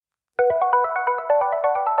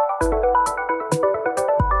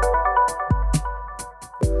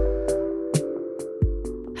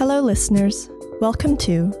listeners, welcome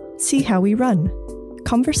to See How We Run,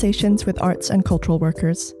 Conversations with Arts and Cultural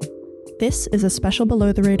Workers. This is a special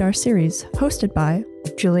Below the Radar series hosted by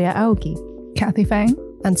Julia Aoki, Kathy Fang,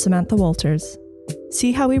 and Samantha Walters.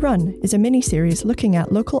 See How We Run is a mini-series looking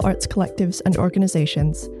at local arts collectives and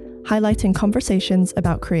organisations, highlighting conversations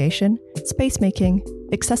about creation, space-making,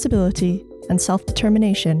 accessibility, and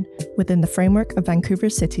self-determination within the framework of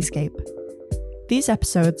Vancouver's cityscape. These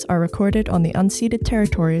episodes are recorded on the unceded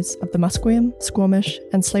territories of the Musqueam, Squamish,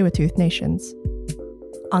 and Tsleil-Waututh nations.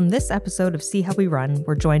 On this episode of See How We Run,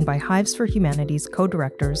 we're joined by Hives for Humanity's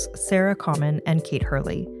co-directors Sarah Common and Cait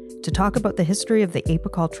Hurley to talk about the history of the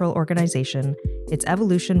apicultural organization, its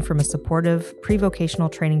evolution from a supportive pre-vocational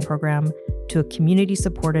training program to a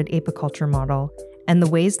community-supported apiculture model, and the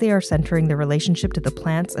ways they are centering the relationship to the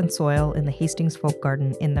plants and soil in the Hastings Folk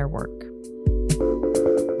Garden in their work.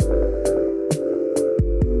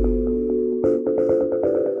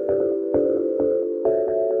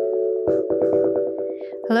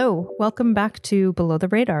 Hello, welcome back to Below the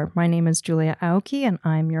Radar. My name is Julia Aoki, and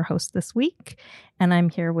I'm your host this week. And I'm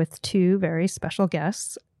here with two very special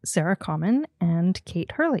guests, Sarah Common and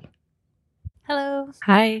Cait Hurley. Hello.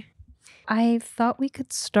 Hi. I thought we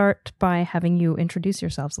could start by having you introduce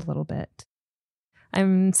yourselves a little bit.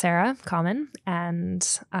 I'm Sarah Common, and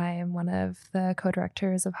I am one of the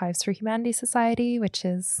co-directors of Hives for Humanity Society, which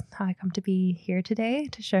is how I come to be here today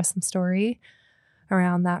to share some story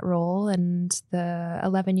around that role and the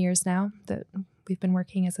 11 years now that we've been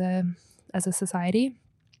working as a society.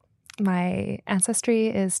 My ancestry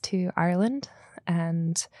is to Ireland,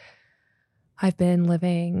 and I've been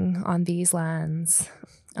living on these lands,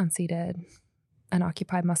 unceded and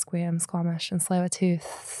occupied Musqueam, Squamish, and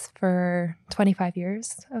Tsleil-Waututh for 25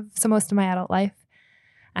 years, so most of my adult life.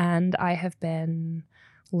 And I have been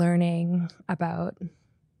learning about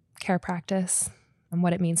care practice and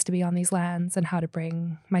what it means to be on these lands and how to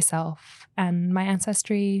bring myself and my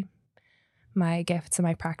ancestry, my gifts and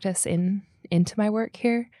my practice into my work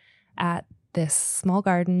here at this small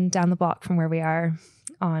garden down the block from where we are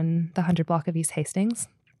on the 100 block of East Hastings.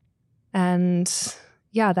 And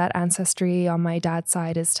yeah, that ancestry on my dad's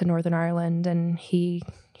side is to Northern Ireland, and he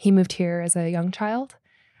moved here as a young child.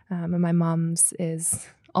 And my mom's is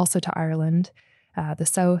also to Ireland, the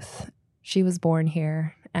South. She was born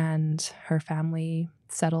here, and her family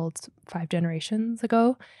settled 5 generations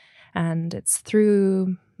ago. And it's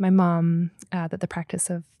through my mom that the practice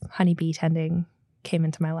of honeybee tending came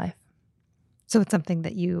into my life. So it's something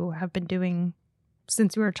that you have been doing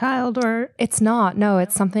since you were a child, or? It's not. No,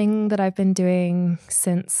 it's something that I've been doing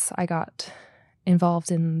since I got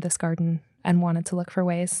involved in this garden and wanted to look for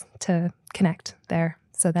ways to connect there.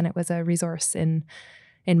 So then it was a resource in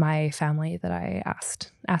my family that I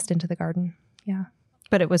asked into the garden. Yeah.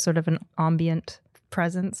 But it was sort of an ambient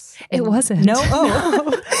presence. It wasn't. No?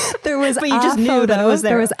 Oh. There was but you just knew that it was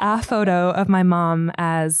there. There was a photo of my mom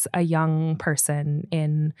as a young person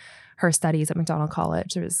in her studies at McDonald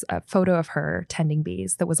College. There was a photo of her tending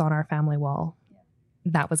bees that was on our family wall.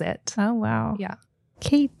 That was it. Oh, wow. Yeah.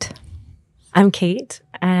 Cait. I'm Cait,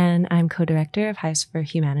 and I'm co-director of Hives for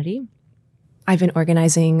Humanity. I've been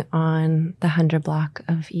organizing on the 100 block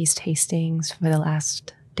of East Hastings for the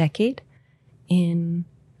last decade in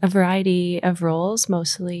a variety of roles,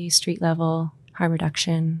 mostly street level, harm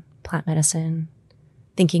reduction, plant medicine,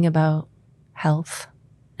 thinking about health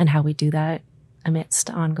and how we do that amidst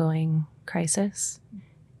ongoing crisis.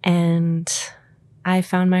 And I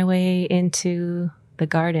found my way into the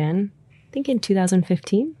garden, I think in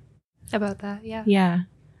 2015. About that, yeah. Yeah.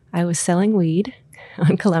 I was selling weed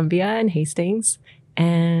on Columbia and Hastings,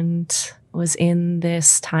 and was in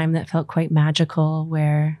this time that felt quite magical,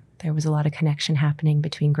 where there was a lot of connection happening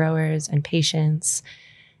between growers and patients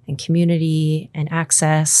and community and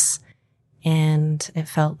access. And it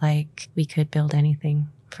felt like we could build anything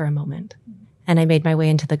for a moment. And I made my way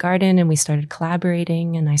into the garden, and we started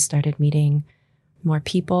collaborating, and I started meeting more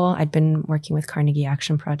people. I'd been working with Carnegie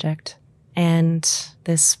Action Project, and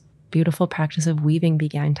this beautiful practice of weaving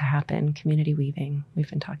began to happen, community weaving. We've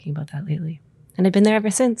been talking about that lately. And I've been there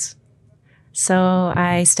ever since. So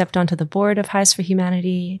I stepped onto the board of Hives for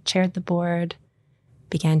Humanity, chaired the board,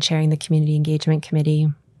 began chairing the Community Engagement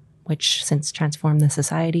Committee, which since transformed the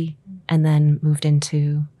society, and then moved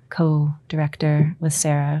into co-director with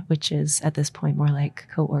Sarah, which is at this point more like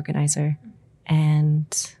co-organizer.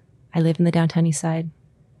 And I live in the downtown east side.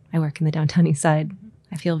 I work in the downtown east side.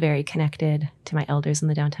 I feel very connected to my elders in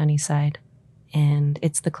the downtown east side. And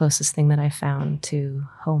it's the closest thing that I've found to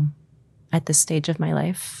home. At this stage of my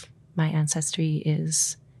life, my ancestry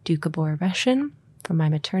is Doukhobor Russian from my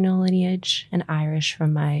maternal lineage and Irish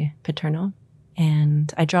from my paternal.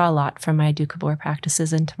 And I draw a lot from my Doukhobor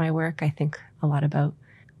practices into my work. I think a lot about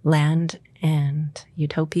land and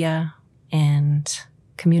utopia and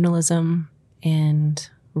communalism and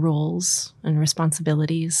roles and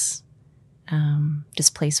responsibilities,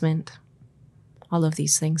 displacement. All of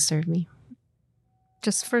these things serve me.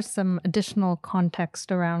 Just for some additional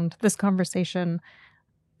context around this conversation,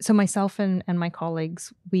 so myself and my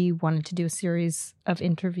colleagues, we wanted to do a series of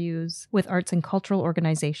interviews with arts and cultural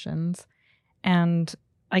organizations. And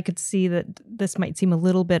I could see that this might seem a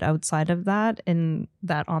little bit outside of that, in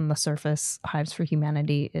that on the surface, Hives for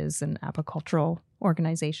Humanity is an apicultural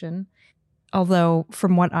organization. Although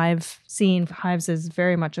from what I've seen, Hives is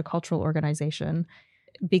very much a cultural organization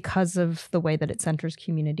because of the way that it centers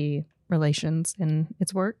community relations in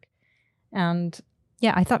its work. And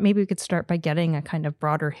yeah, I thought maybe we could start by getting a kind of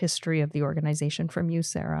broader history of the organization from you,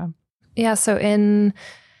 Sarah. Yeah, so in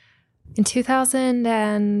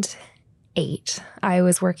 2008, I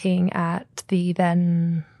was working at the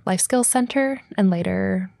then Life Skills Center and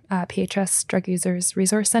later PHS Drug Users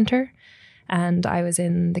Resource Center. And I was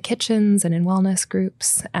in the kitchens and in wellness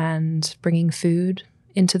groups and bringing food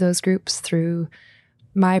into those groups through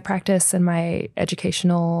my practice and my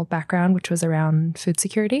educational background, which was around food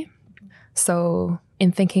security. So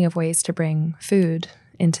in thinking of ways to bring food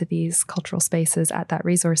into these cultural spaces at that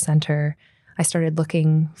resource center, I started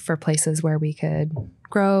looking for places where we could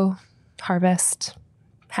grow, harvest,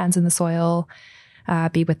 hands in the soil,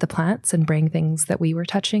 be with the plants and bring things that we were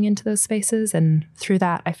touching into those spaces. And through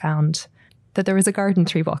that, I found that there was a garden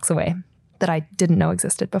 3 blocks away that I didn't know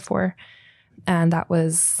existed before. And that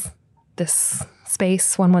was this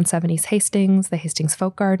space, 1170 East Hastings, the Hastings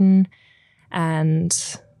Folk Garden,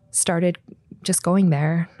 and started just going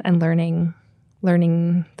there and learning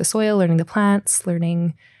the soil, learning the plants,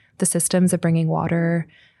 learning the systems of bringing water,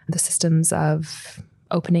 the systems of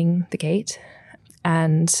opening the gate.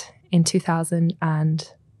 And in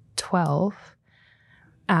 2012,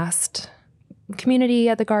 asked community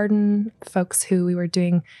at the garden, folks who we were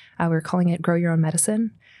doing, we were calling it Grow Your Own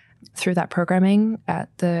Medicine, through that programming at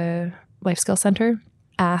the Life Skills Center,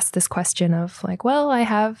 asked this question of like, well, I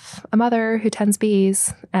have a mother who tends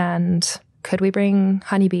bees, and could we bring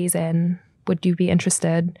honeybees in? Would you be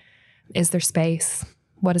interested? Is there space?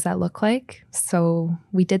 What does that look like? So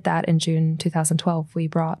we did that in June 2012. We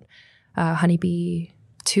brought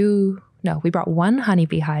we brought one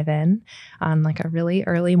honeybee hive in on like a really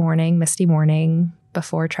early morning, misty morning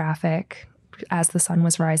before traffic as the sun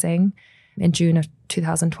was rising in June of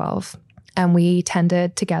 2012. And we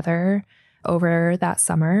tended together over that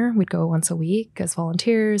summer. We'd go once a week as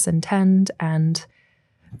volunteers and tend, and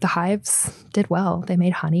the hives did well. They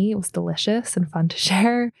made honey. It was delicious and fun to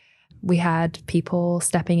share. We had people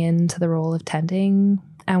stepping into the role of tending,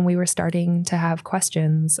 and we were starting to have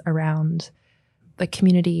questions around the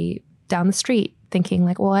community down the street, thinking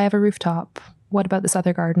like, well, I have a rooftop. What about this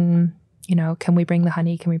other garden? Can we bring the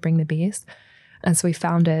honey? Can we bring the bees? And so we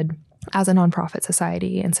founded as a nonprofit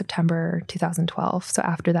society in September 2012. So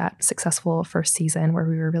after that successful first season where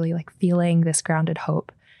we were really like feeling this grounded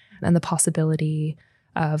hope and the possibility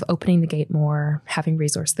of opening the gate more, having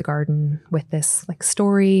resourced the garden with this like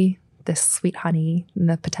story, this sweet honey, and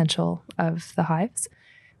the potential of the hives.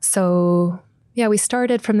 So yeah, we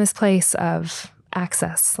started from this place of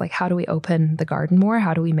access, like how do we open the garden more?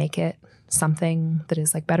 How do we make it something that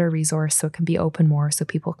is like better resource so it can be open more so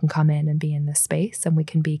people can come in and be in this space and we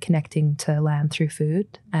can be connecting to land through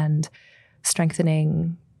food and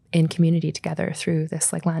strengthening in community together through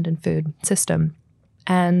this like land and food system.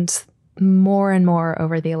 And more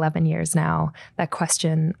over the 11 years now, that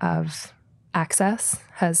question of access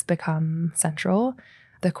has become central.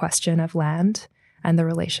 The question of land and the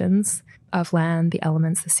relations of land, the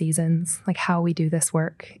elements, the seasons, like how we do this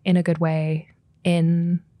work in a good way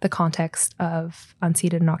in the context of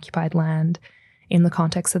unceded and occupied land, in the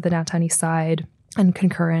context of the downtown east side and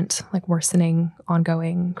concurrent, like worsening,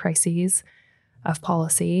 ongoing crises of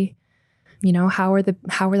policy. How are the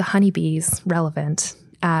honeybees relevant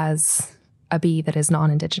as a bee that is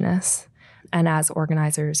non-Indigenous and as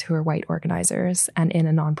organizers who are white organizers and in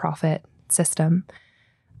a nonprofit system?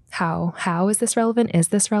 How is this relevant? Is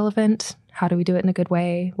this relevant? How do we do it in a good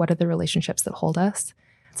way? What are the relationships that hold us?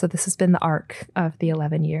 So this has been the arc of the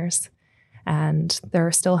 11 years. And there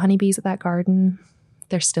are still honeybees at that garden.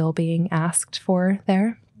 They're still being asked for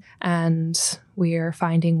there. And we are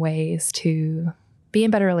finding ways to be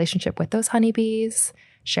in better relationship with those honeybees,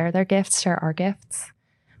 share their gifts, share our gifts,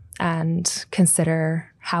 and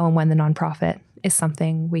consider how and when the nonprofit is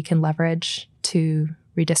something we can leverage to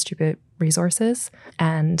redistribute resources,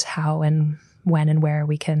 and how and when and where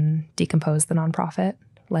we can decompose the nonprofit,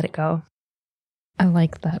 let it go. I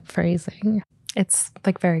like that phrasing. It's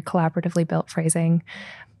like very collaboratively built phrasing,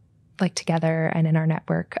 like together and in our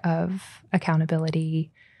network of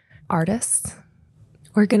accountability artists,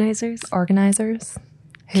 Organizers,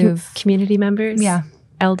 who've community members, yeah,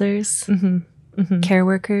 elders, care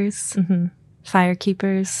workers, fire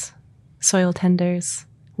keepers, soil tenders,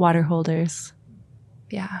 water holders.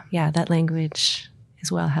 Yeah, that language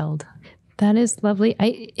is well held. That is lovely.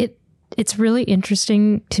 It's really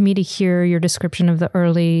interesting to me to hear your description of the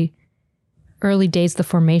early days, the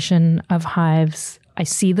formation of hives. I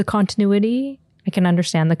see the continuity. I can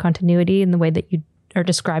understand the continuity in the way that you are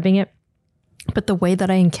describing it. But the way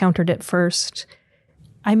that I encountered it first,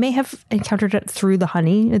 I may have encountered it through the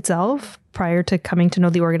honey itself prior to coming to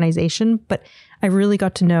know the organization. But I really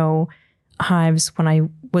got to know hives when I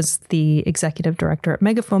was the executive director at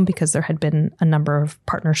Megaphone, because there had been a number of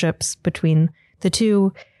partnerships between the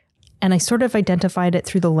two. And I sort of identified it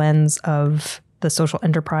through the lens of the social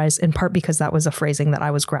enterprise, in part because that was a phrasing that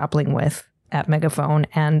I was grappling with at Megaphone.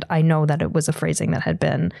 And I know that it was a phrasing that had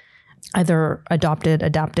been either adopted,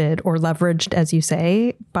 adapted, or leveraged, as you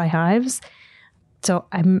say, by hives. So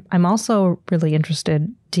I'm also really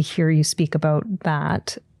interested to hear you speak about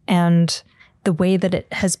that. And the way that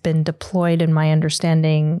it has been deployed, in my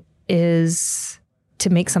understanding, is to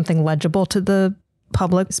make something legible to the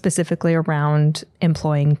public, specifically around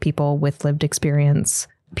employing people with lived experience,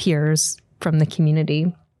 peers from the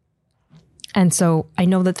community. And so I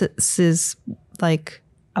know that this is like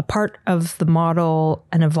a part of the model,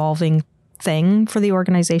 an evolving thing for the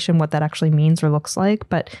organization, what that actually means or looks like.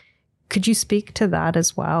 But could you speak to that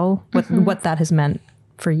as well? What that has meant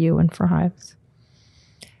for you and for hives?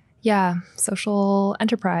 Yeah, social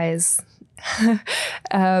enterprise,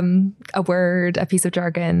 a word, a piece of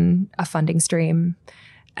jargon, a funding stream,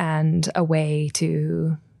 and a way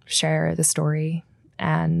to share the story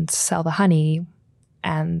and sell the honey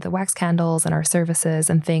and the wax candles and our services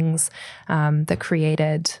and things that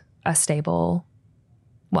created a stable,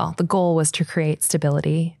 well, the goal was to create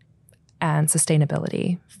stability and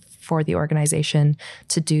sustainability for the organization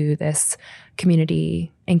to do this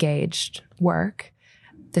community engaged work,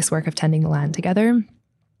 this work of tending the land together,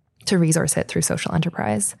 to resource it through social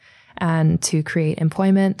enterprise and to create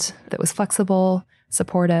employment that was flexible,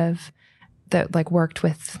 supportive, that like worked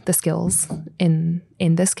with the skills in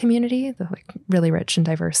this community, the like really rich and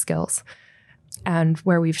diverse skills. And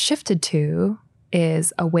where we've shifted to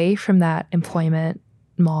is away from that employment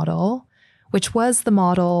model, which was the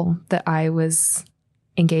model that I was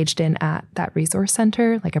engaged in at that resource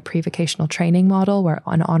center, like a pre-vocational training model where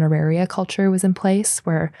an honoraria culture was in place,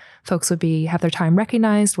 where folks would have their time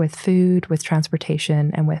recognized with food, with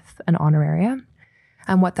transportation, and with an honoraria.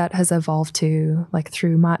 And what that has evolved to, like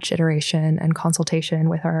through much iteration and consultation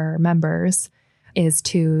with our members, is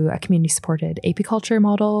to a community-supported apiculture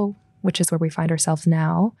model, which is where we find ourselves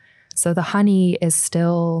now. So the honey is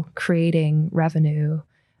still creating revenue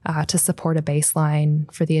to support a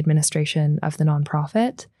baseline for the administration of the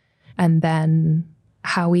nonprofit. And then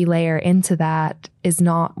how we layer into that is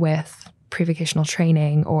not with pre-vocational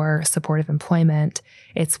training or supportive employment.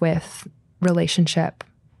 It's with relationship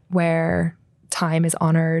where time is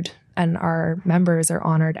honored and our members are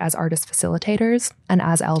honored as artist facilitators and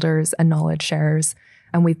as elders and knowledge sharers.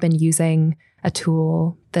 And we've been using a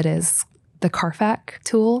tool that is the CARFAC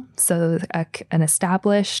tool, so an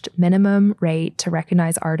established minimum rate to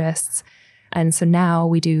recognize artists. And so now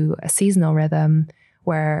we do a seasonal rhythm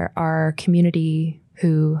where our community,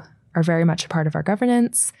 who are very much a part of our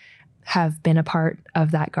governance, have been a part of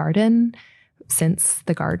that garden since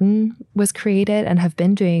the garden was created and have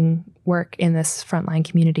been doing work in this frontline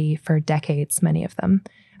community for decades, many of them.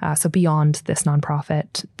 So beyond this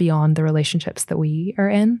nonprofit, beyond the relationships that we are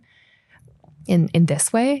in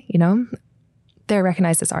this way, you know, they're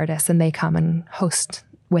recognized as artists and they come and host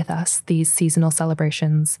with us these seasonal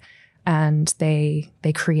celebrations and they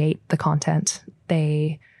create the content.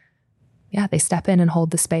 They step in and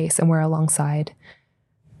hold the space and we're alongside.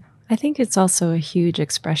 I think it's also a huge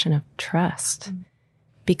expression of trust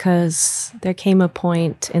because there came a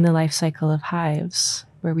point in the life cycle of hives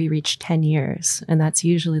where we reach 10 years. And that's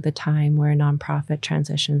usually the time where a nonprofit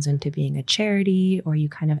transitions into being a charity or you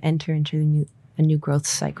kind of enter into a new growth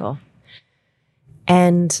cycle.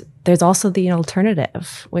 And there's also the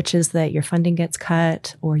alternative, which is that your funding gets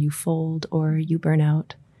cut or you fold or you burn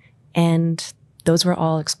out. And those were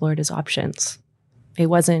all explored as options. It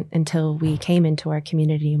wasn't until we came into our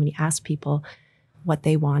community and we asked people what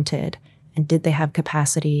they wanted and did they have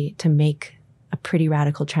capacity to make a pretty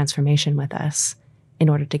radical transformation with us in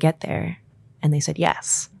order to get there. And they said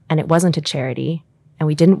yes. And it wasn't a charity and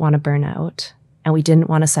we didn't want to burn out And we didn't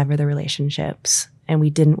want to sever the relationships, and we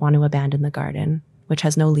didn't want to abandon the garden, which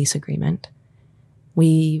has no lease agreement.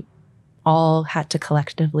 We all had to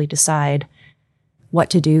collectively decide what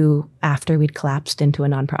to do after we'd collapsed into a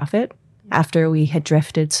nonprofit, after we had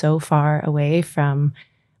drifted so far away from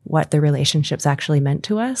what the relationships actually meant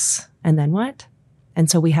to us, and then what? And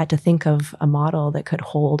so we had to think of a model that could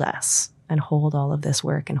hold us and hold all of this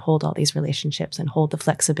work and hold all these relationships and hold the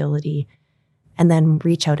flexibility, and then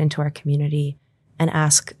reach out into our community and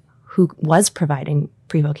ask who was providing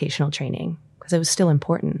pre-vocational training, because it was still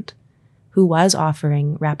important, who was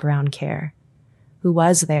offering wraparound care, who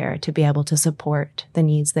was there to be able to support the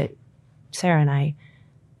needs that Sarah and I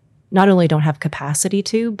not only don't have capacity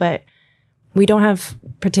to, but we don't have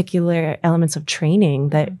particular elements of training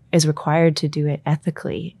that is required to do it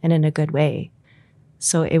ethically and in a good way.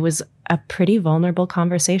 So it was a pretty vulnerable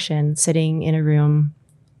conversation, sitting in a room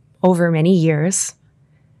over many years,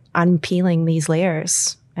 unpeeling these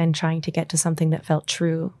layers and trying to get to something that felt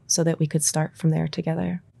true so that we could start from there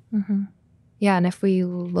together. Mm-hmm. Yeah. And if we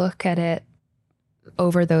look at it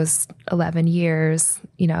over those 11 years,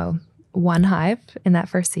 one hive in that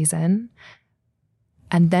first season,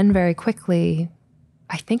 and then very quickly,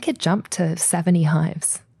 I think it jumped to 70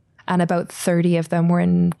 hives. And about 30 of them were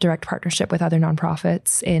in direct partnership with other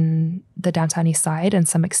nonprofits in the downtown east side and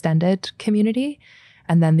some extended community.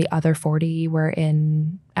 And then the other 40 were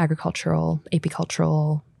in agricultural,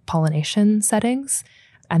 apicultural, pollination settings.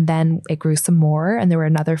 And then it grew some more. And there were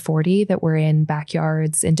another 40 that were in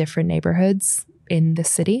backyards in different neighborhoods in the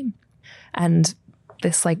city. And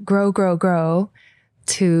this grow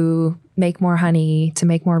to make more honey, to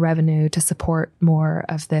make more revenue, to support more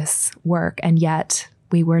of this work. And yet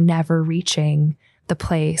we were never reaching the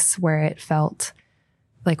place where it felt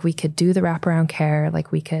like we could do the wraparound care,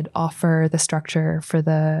 like we could offer the structure for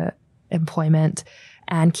the employment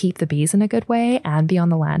and keep the bees in a good way and be on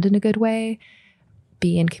the land in a good way,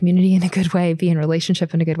 be in community in a good way, be in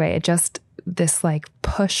relationship in a good way. It just, this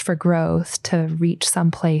push for growth to reach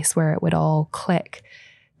some place where it would all click.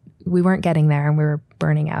 We weren't getting there, and we were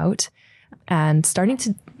burning out and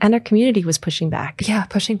and our community was pushing back. Yeah.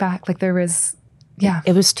 Pushing back.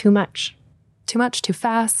 It was too much, too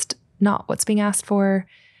fast, not what's being asked for.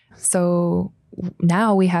 So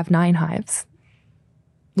now we have 9 hives.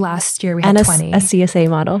 Last year we had 20. A CSA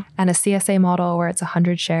model. And a CSA model where it's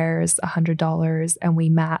 100 shares, $100, and we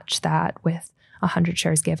match that with 100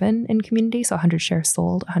 shares given in community. So 100 shares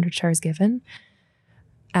sold, 100 shares given.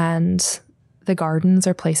 And the gardens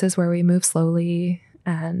are places where we move slowly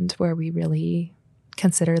and where we really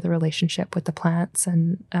consider the relationship with the plants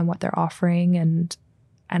and what they're offering, and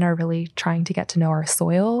are really trying to get to know our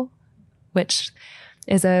soil, which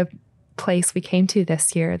is a place we came to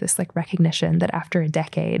this year, this recognition that after a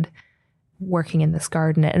decade working in this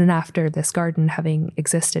garden, and after this garden having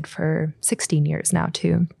existed for 16 years now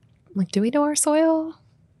too, do we know our soil?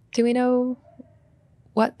 Do we know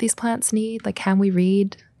what these plants need? Can we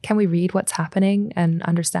read what's happening and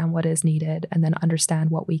understand what is needed, and then understand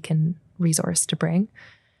what we can resource to bring?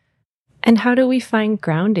 And how do we find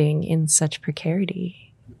grounding in such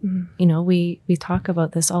precarity? We talk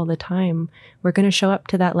about this all the time. We're going to show up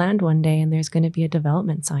to that land one day and there's going to be a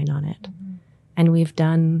development sign on it. Mm-hmm. And we've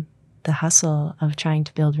done the hustle of trying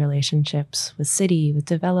to build relationships with city, with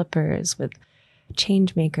developers, with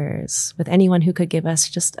change makers, with anyone who could give us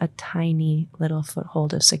just a tiny little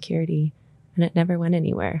foothold of security. And it never went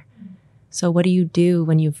anywhere. Mm-hmm. So what do you do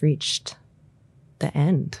when you've reached the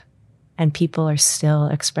end and people are still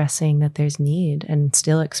expressing that there's need, and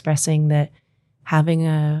still expressing that having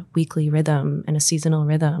a weekly rhythm and a seasonal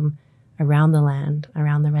rhythm around the land,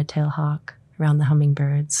 around the red-tailed hawk, around the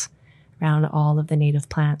hummingbirds, around all of the native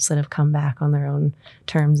plants that have come back on their own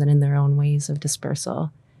terms and in their own ways of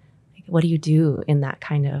dispersal? What do you do in that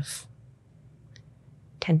kind of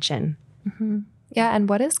tension? Mm-hmm. Yeah, and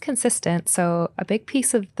what is consistent? So a big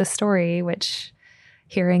piece of the story, which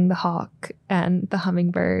hearing the hawk and the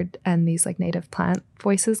hummingbird and these native plant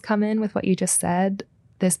voices come in with what you just said,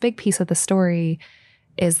 this big piece of the story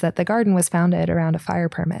is that the garden was founded around a fire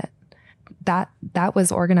permit. That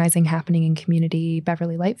was organizing happening in community.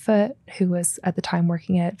 Beverly Lightfoot, who was at the time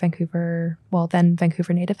working at Vancouver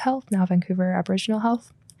Native Health, now Vancouver Aboriginal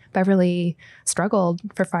Health. Beverly struggled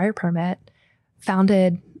for fire permit,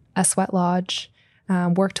 founded a sweat lodge,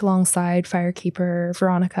 worked alongside firekeeper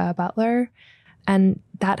Veronica Butler, and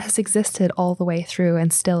that has existed all the way through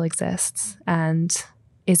and still exists, and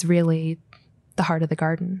is really the heart of the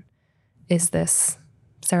garden, is this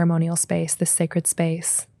ceremonial space, this sacred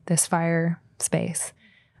space, this fire space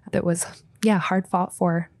that was, hard fought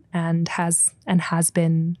for and has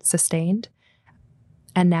been sustained.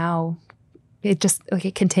 And now it just like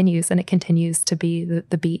it continues to be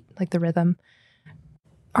the beat, like the rhythm.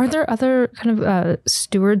 Are there other kind of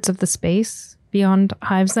stewards of the space beyond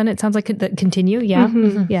hives then? It sounds like that continue. Yeah.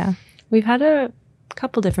 Mm-hmm. Yeah. We've had a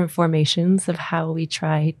couple different formations of how we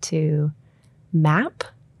try to map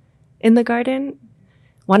in the garden.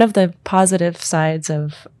 One of the positive sides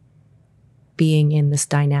of being in this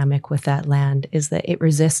dynamic with that land is that it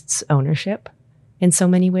resists ownership in so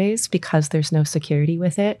many ways because there's no security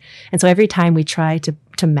with it. And so every time we try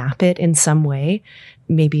to map it in some way,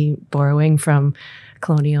 maybe borrowing from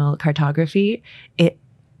colonial cartography, it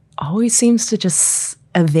always seems to just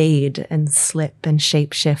evade and slip and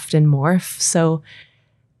shapeshift and morph. So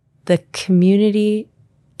the community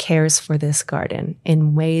cares for this garden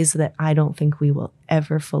in ways that I don't think we will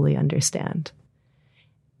ever fully understand.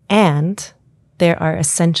 And there are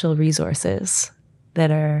essential resources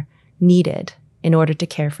that are needed in order to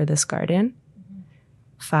care for this garden: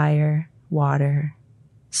 fire, water,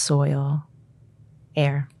 soil,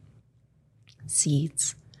 air,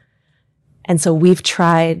 seeds. And so we've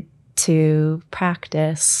tried to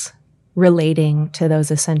practice relating to those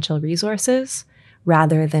essential resources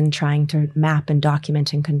rather than trying to map and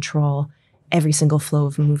document and control every single flow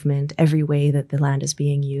of movement, every way that the land is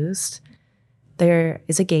being used. There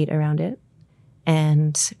is a gate around it,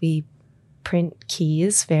 and we print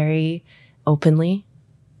keys very openly.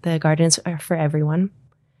 The gardens are for everyone.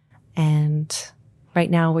 And right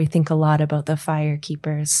now we think a lot about the fire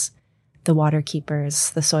keepers, the water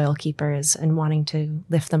keepers, the soil keepers, and wanting to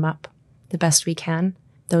lift them up the best we can.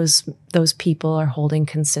 Those people are holding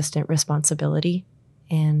consistent responsibility,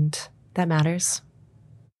 and that matters.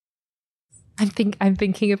 I'm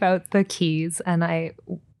thinking about the keys, and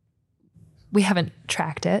we haven't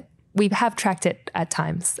tracked it. We have tracked it at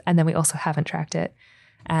times, and then we also haven't tracked it.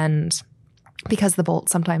 And because the bolt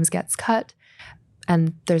sometimes gets cut,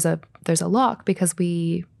 and there's a lock, because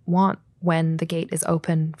we want, when the gate is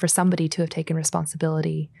open, for somebody to have taken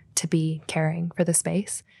responsibility to be caring for the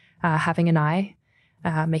space, having an eye,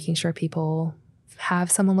 making sure people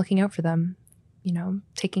have someone looking out for them,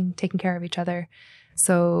 taking care of each other.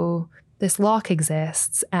 So this lock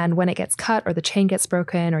exists, and when it gets cut or the chain gets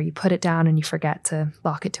broken or you put it down and you forget to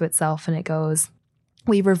lock it to itself and it goes,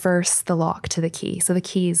 we reverse the lock to the key. So the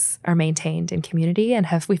keys are maintained in community, and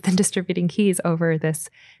we've been distributing keys over this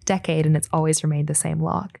decade, and it's always remained the same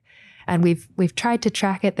lock. And we've tried to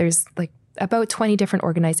track it. There's like about 20 different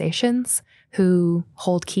organizations who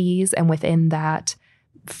hold keys, and within that,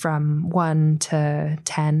 from 1 to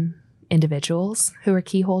 10 individuals who are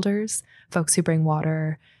key holders, folks who bring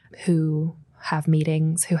water, who have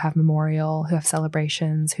meetings, who have memorial, who have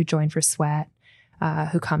celebrations, who join for sweat,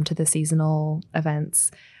 who come to the seasonal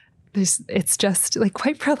events. It's just like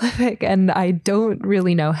quite prolific, and I don't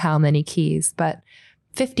really know how many keys, but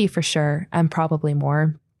 50 for sure, and probably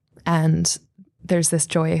more. And there's this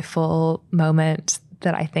joyful moment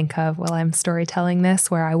that I think of while I'm storytelling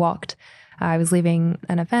this, where I was leaving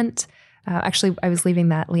an event. Actually, I was leaving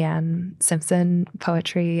that Leanne Simpson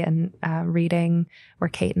poetry and reading where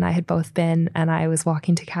Cait and I had both been, and I was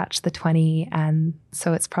walking to catch the 20. And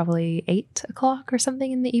so it's probably 8 o'clock or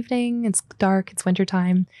something in the evening. It's dark, it's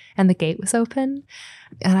wintertime, and the gate was open.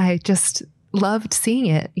 And I just loved seeing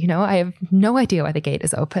it. I have no idea why the gate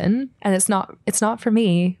is open, and it's not for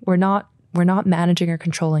me. We're not managing or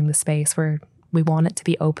controlling the space. We want it to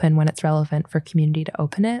be open when it's relevant for community to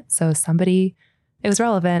open it. So it was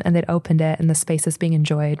relevant, and they'd opened it, and the space is being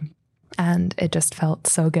enjoyed. And it just felt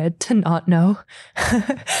so good to not know.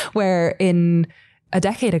 Where in a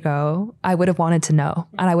decade ago, I would have wanted to know,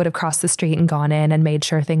 and I would have crossed the street and gone in and made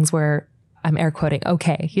sure things were, I'm air quoting,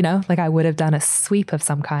 okay, like I would have done a sweep of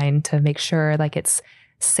some kind to make sure like it's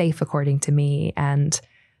safe according to me, and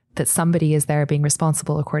that somebody is there being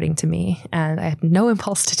responsible according to me. And I had no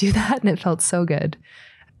impulse to do that, and it felt so good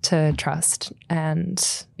to trust.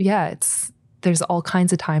 And yeah, there's all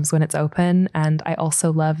kinds of times when it's open. And I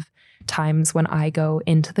also love times when I go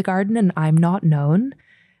into the garden and I'm not known.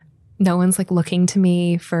 No one's like looking to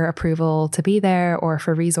me for approval to be there or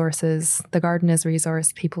for resources. The garden is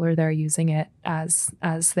resourced. People are there using it as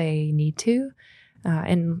they need to,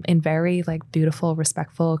 in very like beautiful,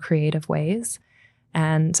 respectful, creative ways.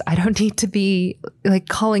 And I don't need to be like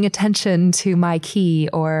calling attention to my key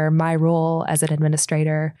or my role as an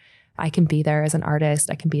administrator. I can be there as an artist.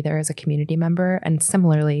 I can be there as a community member. And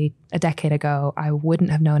similarly, a decade ago, I wouldn't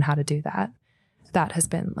have known how to do that. That has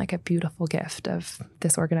been like a beautiful gift of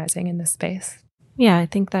this organizing in this space. Yeah, I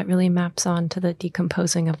think that really maps on to the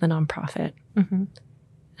decomposing of the nonprofit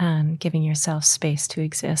and giving yourself space to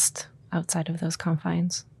exist outside of those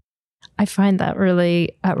confines. I find that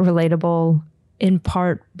really relatable in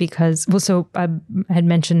part because, well, so I had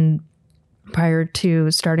mentioned prior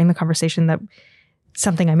to starting the conversation that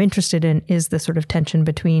something I'm interested in is the sort of tension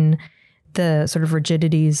between the sort of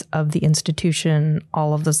rigidities of the institution,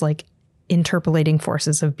 all of those like interpolating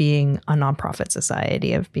forces of being a nonprofit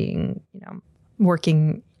society, of being,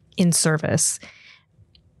 working in service.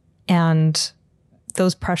 And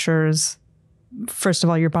those pressures, first of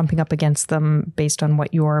all, you're bumping up against them based on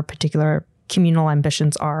what your particular communal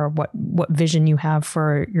ambitions are, what vision you have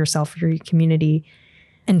for yourself, for your community,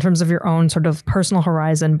 in terms of your own sort of personal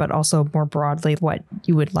horizon, but also more broadly, what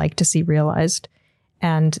you would like to see realized.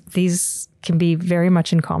 And these can be very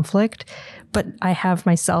much in conflict. But I have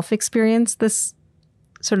myself experienced this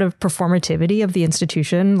sort of performativity of the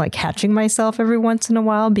institution, like catching myself every once in a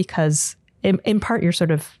while, because in part, you're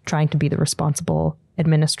sort of trying to be the responsible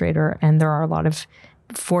administrator. And there are a lot of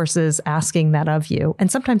forces asking that of you.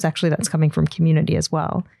 And sometimes actually that's coming from community as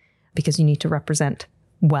well, because you need to represent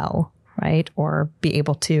well, right? Or be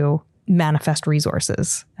able to manifest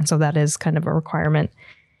resources. And so that is kind of a requirement.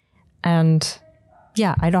 And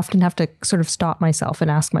yeah, I'd often have to sort of stop myself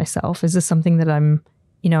and ask myself, is this something that I'm,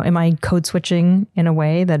 am I code switching in a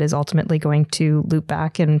way that is ultimately going to loop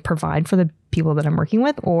back and provide for the people that I'm working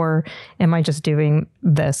with? Or am I just doing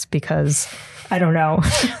this because, I don't know.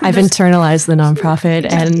 I've internalized the nonprofit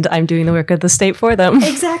and I'm doing the work of the state for them.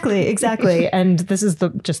 Exactly. And this is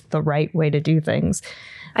just the right way to do things.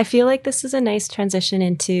 I feel like this is a nice transition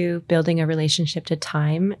into building a relationship to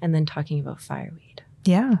time and then talking about Fireweed.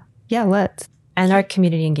 Yeah, let's. And our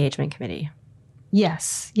community engagement committee.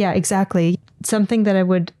 Yes. Yeah, exactly. Something that I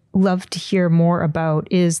would love to hear more about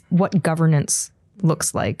is what governance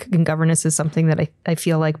looks like. And governance is something that I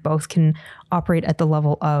feel like both can operate at the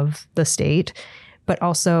level of the state, but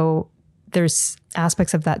also there's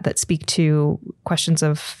aspects of that speak to questions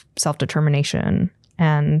of self-determination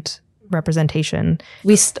and representation.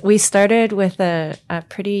 We started with a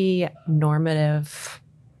pretty normative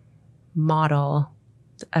model,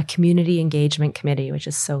 a community engagement committee, which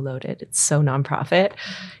is so loaded. It's so nonprofit.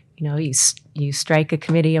 You strike a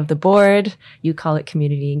committee of the board, you call it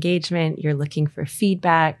community engagement, you're looking for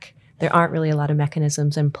feedback. There aren't really a lot of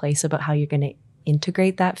mechanisms in place about how you're going to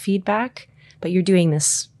integrate that feedback, but you're doing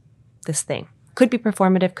this thing. Could be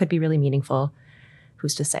performative, could be really meaningful.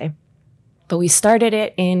 Who's to say? But we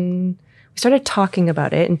started talking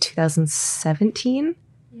about it in 2017.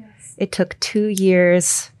 Yes. It took 2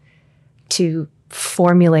 years to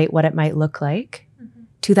formulate what it might look like.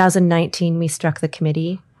 2019, we struck the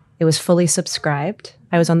committee. It was fully subscribed.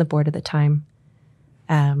 I was on the board at the time.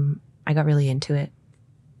 I got really into it.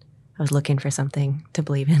 I was looking for something to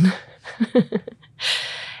believe in.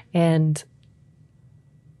 And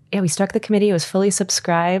yeah, we struck the committee. It was fully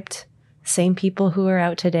subscribed. Same people who are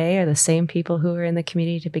out today are the same people who were in the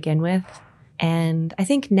committee to begin with. And I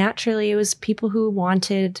think naturally it was people who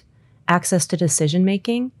wanted access to decision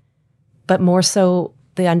making, but more so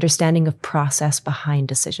the understanding of process behind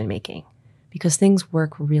decision making, because things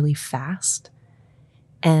work really fast.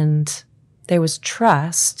 And there was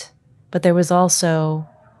trust, but there was also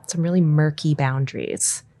some really murky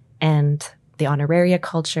boundaries. And the honoraria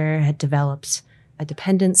culture had developed a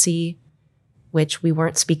dependency, which we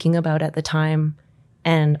weren't speaking about at the time.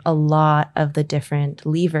 And a lot of the different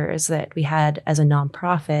levers that we had as a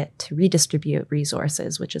nonprofit to redistribute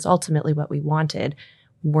resources, which is ultimately what we wanted,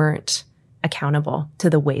 weren't accountable to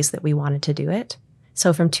the ways that we wanted to do it.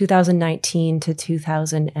 So from 2019 to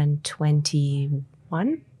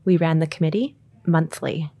 2021, we ran the committee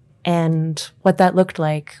monthly. And what that looked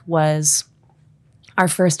like was our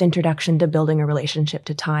first introduction to building a relationship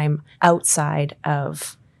to time outside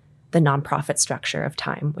of the nonprofit structure of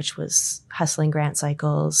time, which was hustling grant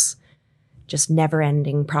cycles, just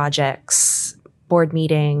never-ending projects, board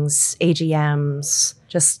meetings, AGMs,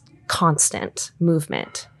 just constant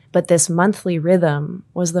movement. But this monthly rhythm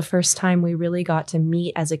was the first time we really got to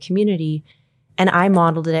meet as a community. And I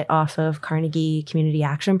modeled it off of Carnegie Community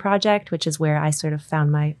Action Project, which is where I sort of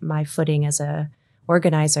found my footing as a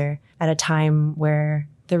organizer at a time where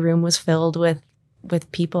the room was filled with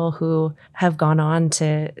people who have gone on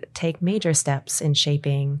to take major steps in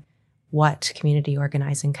shaping what community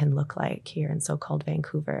organizing can look like here in so-called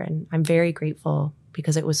Vancouver. And I'm very grateful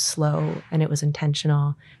because it was slow and it was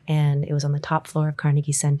intentional, and it was on the top floor of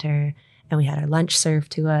Carnegie Center, and we had our lunch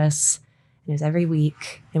served to us, and it was every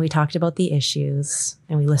week, and we talked about the issues,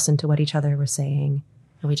 and we listened to what each other were saying,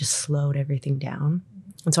 and we just slowed everything down.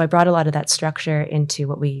 And so I brought a lot of that structure into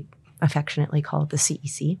what we affectionately call the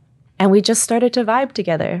CEC. And we just started to vibe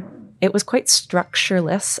together. It was quite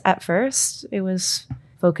structureless at first. It was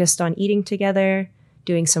focused on eating together,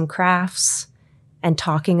 doing some crafts, and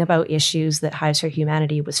talking about issues that Hives for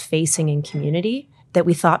Humanity was facing in community that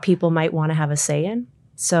we thought people might want to have a say in.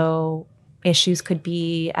 So issues could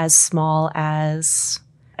be as small as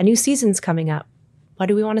a new season's coming up. What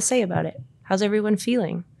do we want to say about it? How's everyone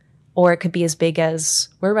feeling? Or it could be as big as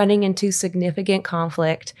we're running into significant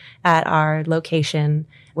conflict at our location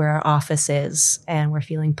where our office is and we're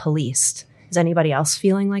feeling policed. Is anybody else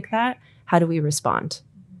feeling like that? How do we respond?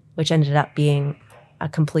 Which ended up being a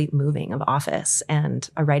complete moving of office and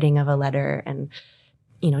a writing of a letter and,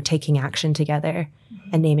 taking action together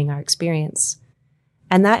and naming our experience.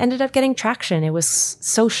 And that ended up getting traction. It was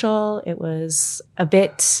social. It was a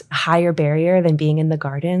bit higher barrier than being in the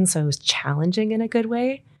garden. So it was challenging in a good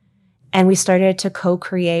way. And we started to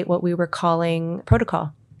co-create what we were calling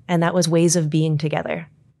protocol. And that was ways of being together.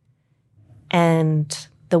 And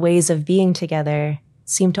the ways of being together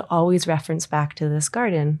seemed to always reference back to this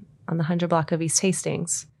garden on the 100 block of East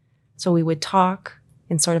Hastings. So we would talk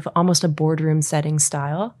in sort of almost a boardroom setting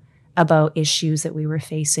style about issues that we were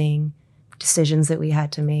facing, decisions that we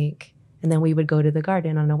had to make. And then we would go to the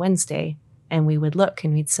garden on a Wednesday and we would look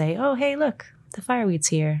and we'd say, oh, hey, look, the fireweed's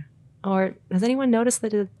here. Or has anyone noticed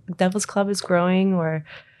that the Devil's Club is growing? Or,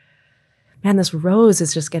 man, this rose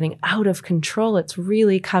is just getting out of control. It's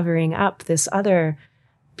really covering up this other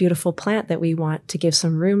beautiful plant that we want to give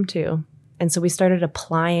some room to. And so we started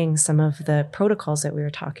applying some of the protocols that we were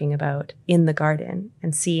talking about in the garden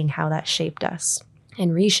and seeing how that shaped us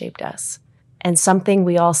and reshaped us. And something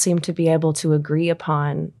we all seemed to be able to agree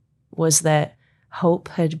upon was that hope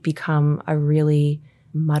had become a really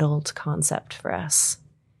muddled concept for us.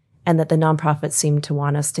 And that the nonprofit seemed to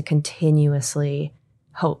want us to continuously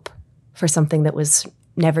hope for something that was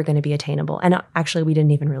never going to be attainable. And actually, we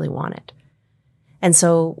didn't even really want it. And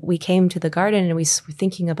so we came to the garden and we were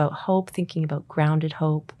thinking about hope, thinking about grounded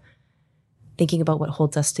hope, thinking about what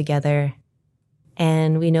holds us together.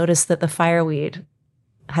 And we noticed that the fireweed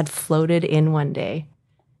had floated in one day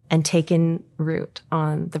and taken root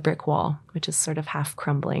on the brick wall, which is sort of half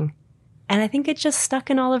crumbling. And I think it just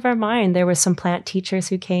stuck in all of our mind. There were some plant teachers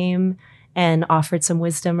who came and offered some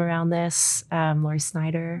wisdom around this. Lori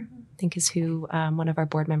Snyder, I think, is who one of our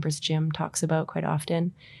board members, Jim, talks about quite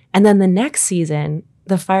often. And then the next season,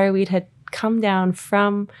 the fireweed had come down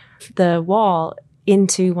from the wall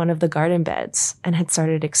into one of the garden beds and had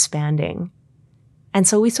started expanding. And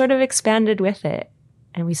so we sort of expanded with it.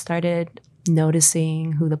 And we started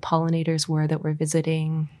noticing who the pollinators were that were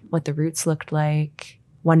visiting, what the roots looked like,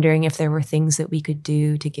 wondering if there were things that we could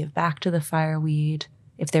do to give back to the fireweed,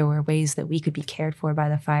 if there were ways that we could be cared for by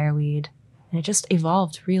the fireweed. And it just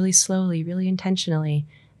evolved really slowly, really intentionally.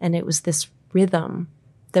 And it was this rhythm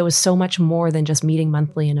that was so much more than just meeting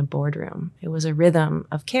monthly in a boardroom. It was a rhythm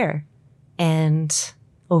of care. And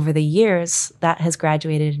over the years, that has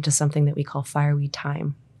graduated into something that we call Fireweed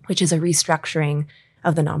Time, which is a restructuring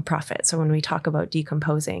of the nonprofit. So when we talk about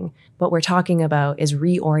decomposing, what we're talking about is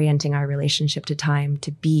reorienting our relationship to time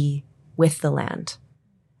to be with the land,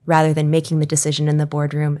 rather than making the decision in the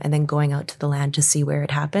boardroom and then going out to the land to see where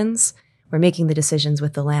it happens. We're making the decisions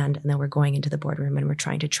with the land, and then we're going into the boardroom and we're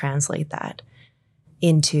trying to translate that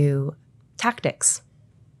into tactics.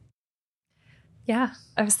 Yeah,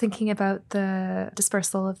 I was thinking about the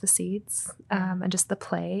dispersal of the seeds and just the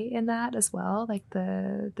play in that as well, like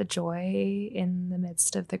the joy in the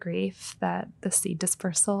midst of the grief that the seed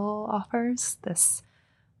dispersal offers. This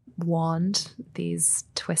wand, these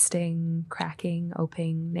twisting, cracking,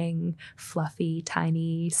 opening, fluffy,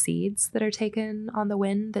 tiny seeds that are taken on the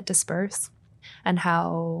wind that disperse, and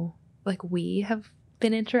how like we have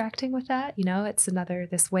been interacting with that. It's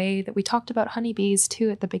this way that we talked about honeybees too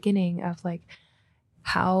at the beginning, of like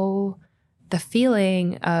how the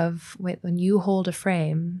feeling of when you hold a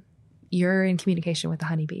frame, you're in communication with the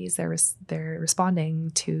honeybees. They're responding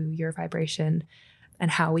to your vibration, and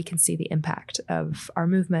how we can see the impact of our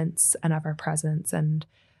movements and of our presence and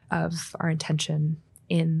of our intention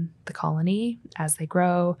in the colony as they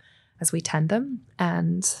grow, as we tend them,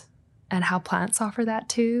 and how plants offer that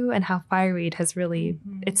too, and how fireweed has really,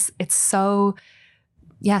 it's so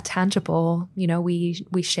tangible.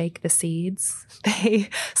 We shake the seeds, they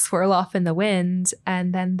swirl off in the wind,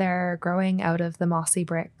 and then they're growing out of the mossy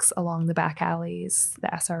bricks along the back alleys, the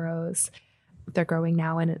SROs. They're growing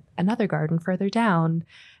now in another garden further down.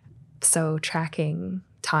 So tracking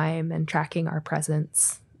time and tracking our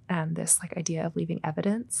presence, and this like idea of leaving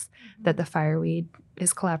evidence that the fireweed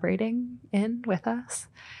is collaborating in with us.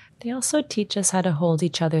 They also teach us how to hold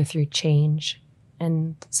each other through change.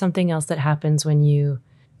 And something else that happens when you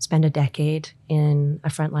spend a decade in a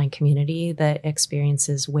frontline community that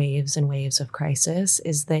experiences waves and waves of crisis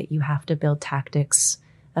is that you have to build tactics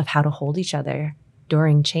of how to hold each other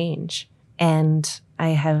during change. And I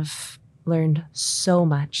have learned so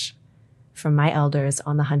much from my elders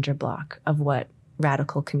on the 100 block of what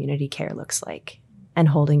radical community care looks like and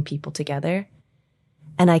holding people together.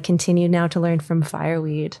 And I continue now to learn from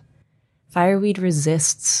Fireweed. Fireweed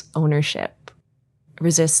resists ownership,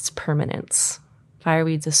 resists permanence.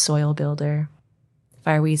 Fireweed's a soil builder.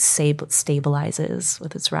 Fireweed stabilizes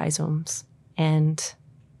with its rhizomes. And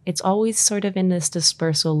it's always sort of in this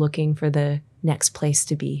dispersal looking for the next place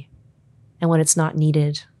to be. And when it's not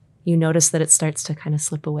needed, you notice that it starts to kind of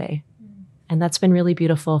slip away. And that's been really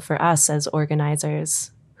beautiful for us as organizers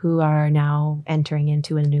who are now entering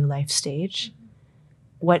into a new life stage.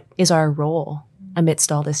 What is our role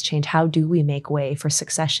amidst all this change? How do we make way for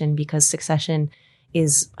succession? Because succession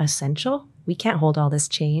is essential. We can't hold all this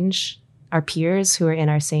change. Our peers who are in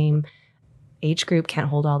our same age group can't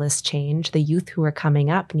hold all this change. The youth who are coming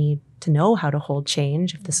up need to know how to hold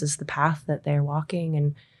change if this is the path that they're walking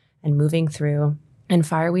and moving through. And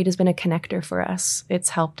Fireweed has been a connector for us.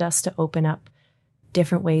 It's helped us to open up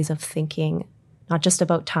different ways of thinking, not just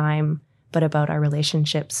about time, but about our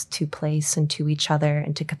relationships to place and to each other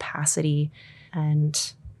and to capacity.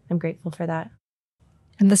 And I'm grateful for that.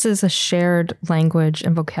 And this is a shared language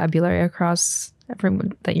and vocabulary across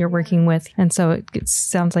everyone that you're working with. And so it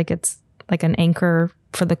sounds like it's like an anchor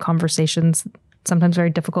for the conversations, sometimes very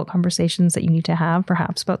difficult conversations that you need to have,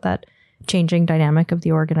 perhaps about that changing dynamic of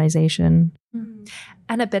the organization. Mm-hmm.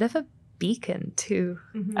 And a bit of a beacon too.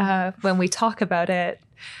 When we talk about it,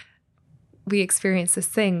 we experience this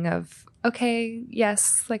thing of, okay,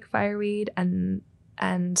 yes, like Fireweed and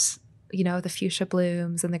you know, the fuchsia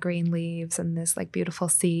blooms and the green leaves and this like beautiful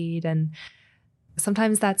seed. And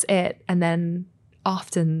sometimes that's it. And then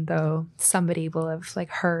often though, somebody will have like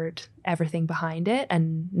heard everything behind it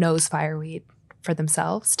and knows Fireweed for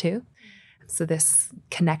themselves too. So this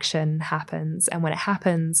connection happens. And when it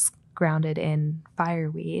happens, grounded in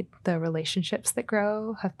Fireweed, the relationships that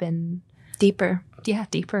grow have been Deeper. Yeah,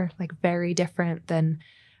 deeper, like very different than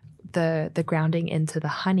the grounding into the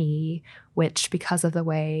honey, which because of the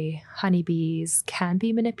way honeybees can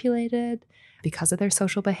be manipulated, because of their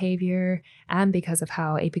social behavior, and because of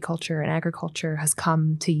how apiculture and agriculture has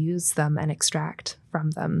come to use them and extract from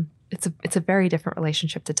them. It's a very different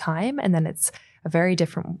relationship to time, and then it's a very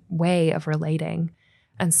different way of relating.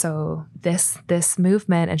 And so this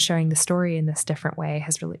movement and sharing the story in this different way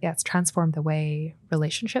has really, it's transformed the way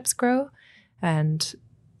relationships grow and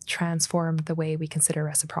transformed the way we consider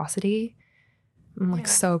reciprocity. I'm like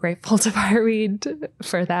so grateful to Fireweed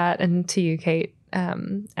for that, and to you, Cait,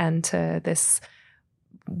 and to this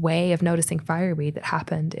way of noticing Fireweed that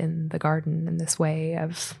happened in the garden, and this way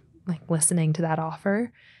of like listening to that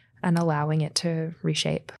offer and allowing it to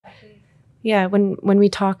reshape. Yeah, when we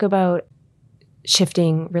talk about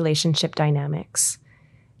shifting relationship dynamics,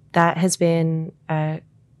 that has been a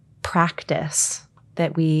practice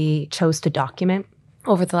that we chose to document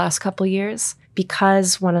over the last couple of years,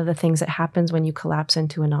 because one of the things that happens when you collapse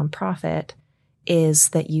into a nonprofit is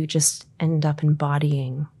that you just end up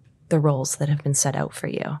embodying the roles that have been set out for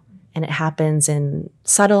you. And it happens in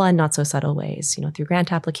subtle and not so subtle ways, you know, through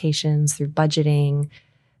grant applications, through budgeting,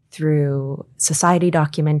 through society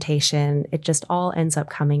documentation. It just all ends up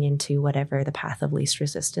coming into whatever the path of least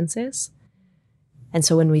resistance is. And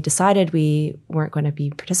so when we decided we weren't going to be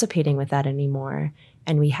participating with that anymore,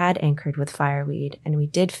 and we had anchored with Fireweed, and we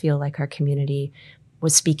did feel like our community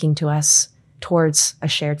was speaking to us towards a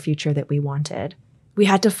shared future that we wanted, we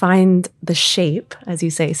had to find the shape, as you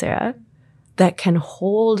say, Sarah, that can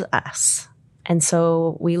hold us. And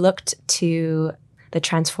so we looked to the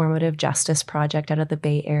Transformative Justice Project out of the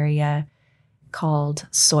Bay Area called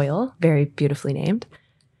Soil, very beautifully named.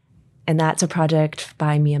 And that's a project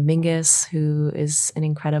by Mia Mingus, who is an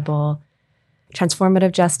incredible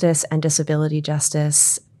transformative justice and disability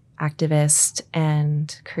justice activist,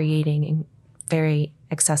 and creating very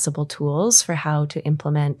accessible tools for how to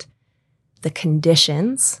implement the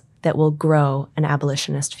conditions that will grow an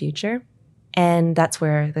abolitionist future. And that's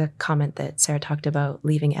where the comment that Sarah talked about,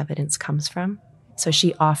 leaving evidence, comes from. So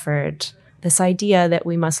she offered this idea that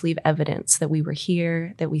we must leave evidence that we were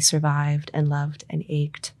here, that we survived and loved and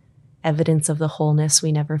ached, evidence of the wholeness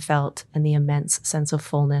we never felt and the immense sense of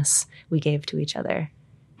fullness we gave to each other,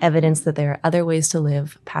 evidence that there are other ways to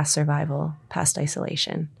live past survival, past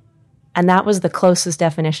isolation. And that was the closest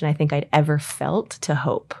definition I think I'd ever felt to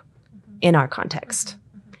hope in our context.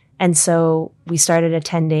 And so we started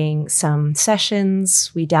attending some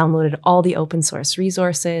sessions. We downloaded all the open source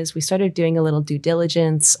resources. We started doing a little due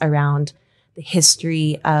diligence around the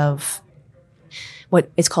history of what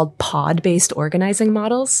is called pod-based organizing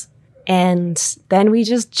models. And then we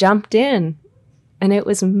just jumped in and it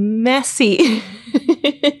was messy.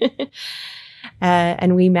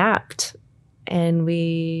 And we mapped and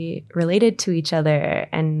we related to each other,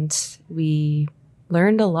 and we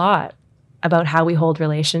learned a lot about how we hold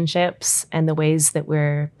relationships and the ways that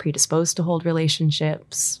we're predisposed to hold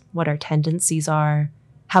relationships, what our tendencies are,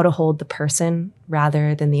 how to hold the person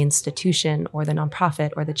rather than the institution or the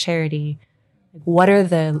nonprofit or the charity. What are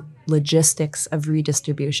the logistics of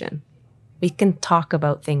redistribution? We can talk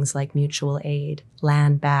about things like mutual aid,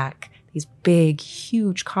 land back, these big,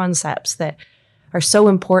 huge concepts that are so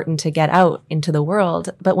important to get out into the world.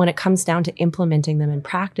 But when it comes down to implementing them and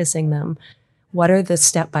practicing them, what are the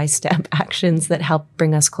step-by-step actions that help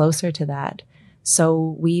bring us closer to that?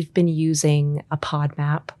 So we've been using a pod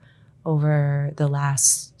map over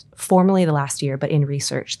formally the last year, but in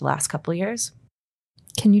research the last couple of years.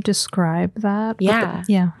 Can you describe that? Yeah,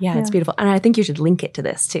 it's beautiful. And I think you should link it to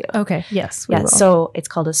this too. Okay, yes, we will. So it's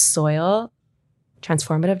called a Soil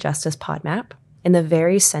Transformative Justice Pod Map. In the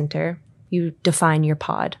very center, you define your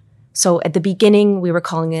pod. So at the beginning, we were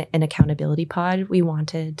calling it an accountability pod. We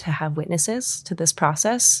wanted to have witnesses to this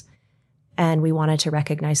process, and we wanted to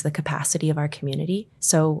recognize the capacity of our community.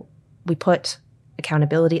 So we put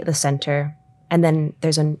accountability at the center, and then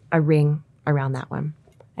there's a ring around that one.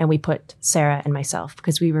 And we put Sarah and myself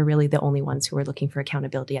because we were really the only ones who were looking for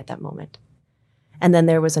accountability at that moment. And then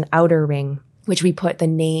there was an outer ring, which we put the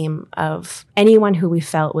name of anyone who we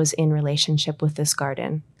felt was in relationship with this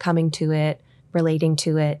garden, coming to it, relating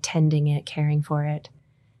to it, tending it, caring for it.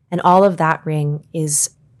 And all of that ring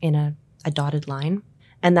is in a dotted line.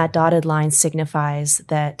 And that dotted line signifies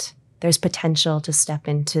that there's potential to step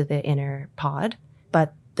into the inner pod,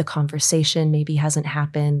 but the conversation maybe hasn't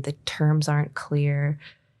happened. The terms aren't clear.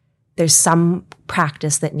 There's some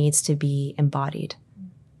practice that needs to be embodied.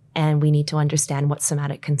 And we need to understand what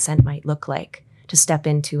somatic consent might look like to step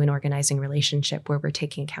into an organizing relationship where we're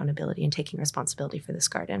taking accountability and taking responsibility for this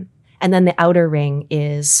garden. And then the outer ring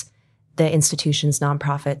is the institutions,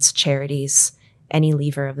 nonprofits, charities, any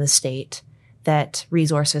lever of the state that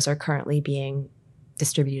resources are currently being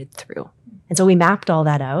distributed through. And so we mapped all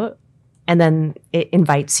that out. And then it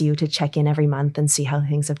invites you to check in every month and see how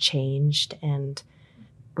things have changed and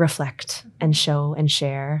reflect and show and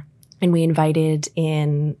share. And we invited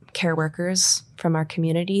in care workers from our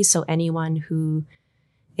community. So anyone who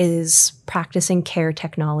is practicing care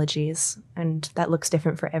technologies, and that looks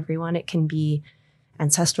different for everyone. It can be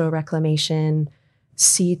ancestral reclamation,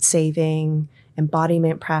 seed saving,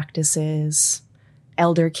 embodiment practices,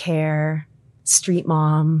 elder care, street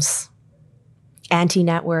moms, auntie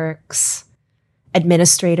networks,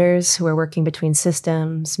 administrators who are working between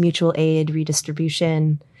systems, mutual aid,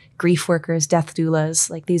 redistribution, grief workers, death doulas.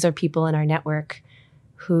 Like, these are people in our network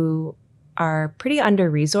who are pretty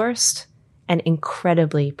under-resourced and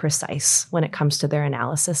incredibly precise when it comes to their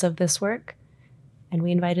analysis of this work. And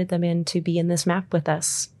we invited them in to be in this map with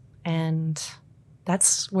us. And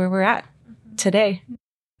that's where we're at today.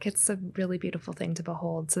 It's a really beautiful thing to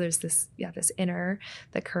behold. So there's this inner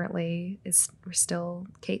that currently we're still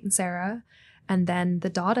Cait and Sarah. And then the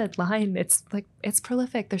dotted line, it's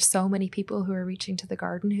prolific. There's so many people who are reaching to the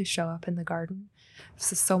garden, who show up in the garden.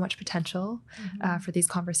 So much potential for these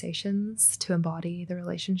conversations to embody the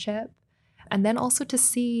relationship. And then also to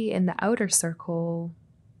see in the outer circle,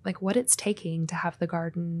 like, what it's taking to have the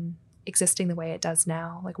garden existing the way it does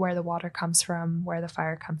now, like where the water comes from, where the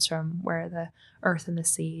fire comes from, where the earth and the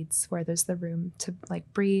seeds, where there's the room to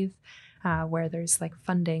like breathe, where there's like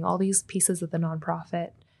funding, all these pieces of the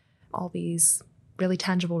nonprofit, all these really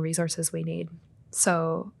tangible resources we need.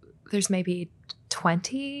 So there's maybe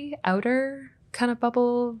 20 outer kind of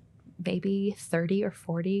bubble, maybe 30 or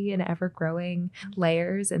 40 in ever growing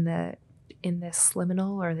layers in this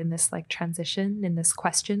liminal, or in this like transition, in this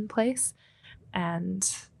question place. And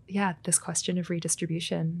this question of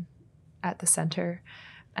redistribution at the center,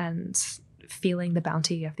 and feeling the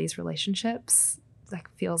bounty of these relationships, like,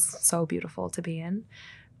 feels so beautiful to be in,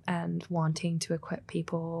 and wanting to equip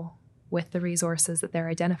people with the resources that they're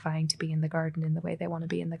identifying to be in the garden in the way they want to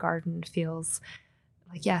be in the garden feels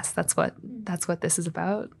like, yes, that's what this is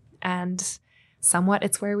about. And somewhat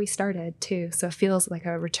it's where we started too. So it feels like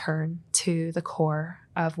a return to the core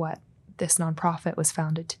of what this nonprofit was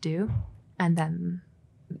founded to do. And then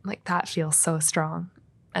like that feels so strong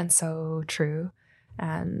and so true.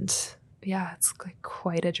 And it's like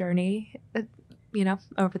quite a journey,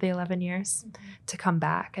 over the 11 years to come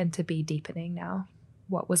back and to be deepening now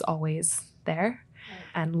what was always there,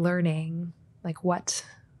 and learning like what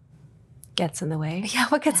gets in the way. Yeah,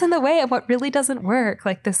 what gets in the way and what really doesn't work.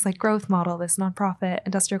 Like this like growth model, this nonprofit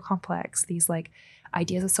industrial complex, these like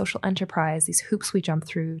ideas of social enterprise, these hoops we jump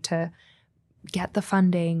through to get the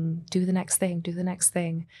funding, do the next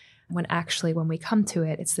thing, when actually when we come to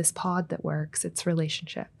it, it's this pod that works, it's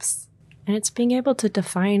relationships. And it's being able to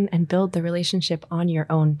define and build the relationship on your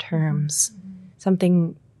own terms.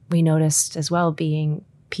 Something we noticed as well, being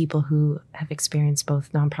people who have experienced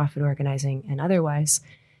both nonprofit organizing and otherwise,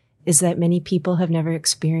 is that many people have never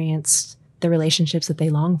experienced the relationships that they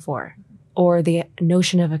long for, or the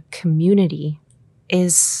notion of a community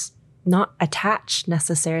is not attached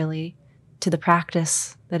necessarily to the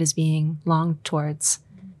practice that is being longed towards.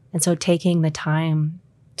 And so taking the time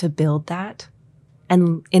to build that,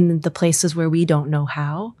 and in the places where we don't know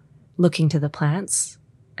how, looking to the plants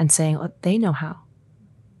and saying, oh, they know how.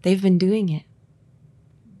 They've been doing it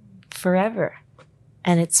forever.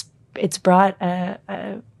 And it's brought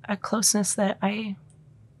a closeness that I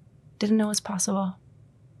didn't know was possible.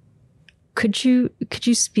 Could you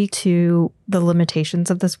speak to the limitations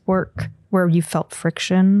of this work where you felt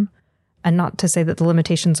friction? And not to say that the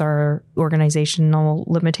limitations are organizational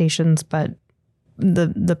limitations, but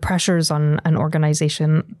the pressures on an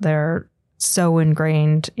organization, they're so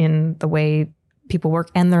ingrained in the way people work,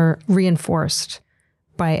 and they're reinforced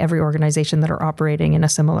by every organization that are operating in a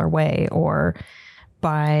similar way, or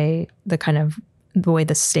by the way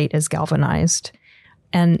the state is galvanized.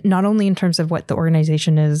 And not only in terms of what the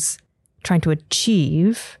organization is trying to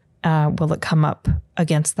achieve, will it come up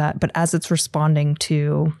against that, but as it's responding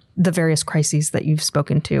to the various crises that you've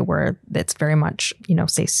spoken to, where it's very much,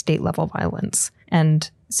 say, state level violence.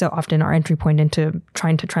 And so often our entry point into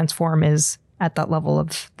trying to transform is at that level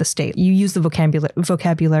of the state. You use the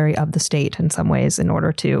vocabulary of the state in some ways in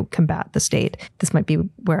order to combat the state. This might be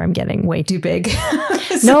where I'm getting way too big.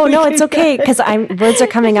 No, it's okay, because words are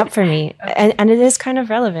coming up for me, and it is kind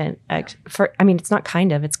of relevant. It's not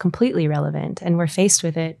kind of, it's completely relevant, and we're faced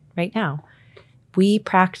with it right now. We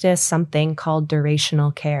practice something called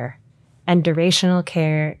durational care, and durational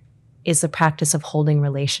care is the practice of holding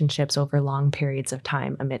relationships over long periods of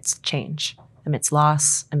time amidst change, amidst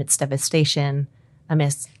loss, amidst devastation,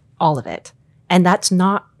 amidst all of it. And that's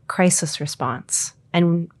not crisis response.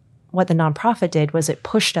 And what the nonprofit did was it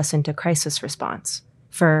pushed us into crisis response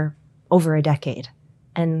for over a decade.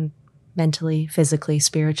 And mentally, physically,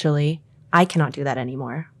 spiritually, I cannot do that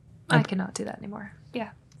anymore. I cannot do that anymore. Yeah.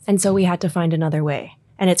 And so we had to find another way.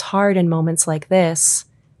 And it's hard in moments like this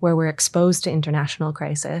where we're exposed to international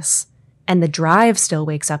crisis and the drive still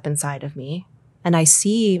wakes up inside of me. And I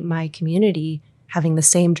see my community having the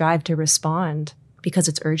same drive to respond because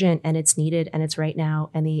it's urgent and it's needed and it's right now,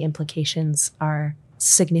 and the implications are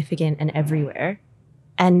significant and everywhere.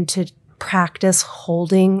 And to practice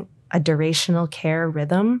holding a durational care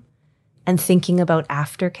rhythm and thinking about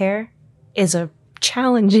aftercare is a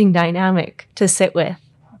challenging dynamic to sit with.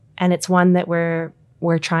 And it's one that we're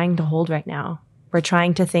trying to hold right now. We're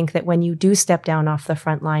trying to think that when you do step down off the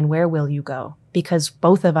front line, where will you go? Because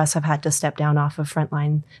both of us have had to step down off of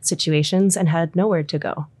frontline situations and had nowhere to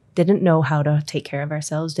go. Didn't know how to take care of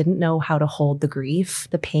ourselves, didn't know how to hold the grief,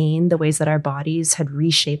 the pain, the ways that our bodies had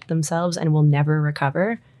reshaped themselves and will never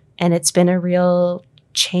recover. And it's been a real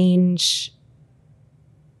change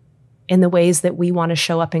in the ways that we want to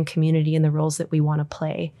show up in community and the roles that we want to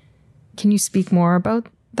play. Can you speak more about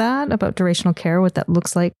that, about durational care, what that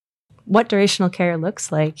looks like? What durational care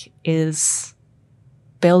looks like is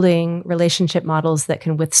building relationship models that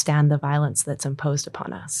can withstand the violence that's imposed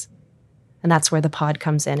upon us. And that's where the pod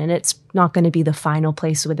comes in. And it's not going to be the final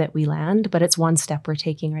place with it we land, but it's one step we're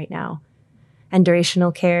taking right now. And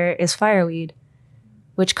durational care is Fireweed,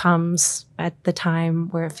 which comes at the time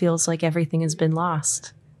where it feels like everything has been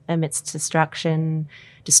lost amidst destruction,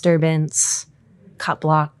 disturbance, cut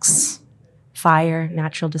blocks, fire,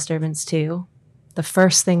 natural disturbance too. The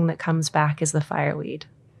first thing that comes back is the fireweed.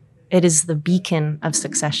 It is the beacon of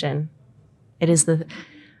succession. It is the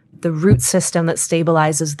root system that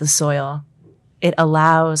stabilizes the soil. It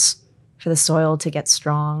allows for the soil to get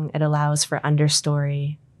strong. It allows for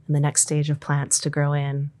understory and the next stage of plants to grow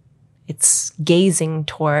in. It's gazing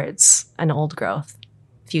towards an old growth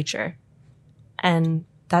future. And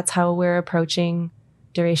that's how we're approaching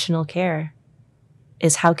durational care,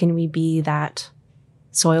 is how can we be that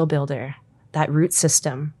soil builder, that root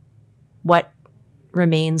system? What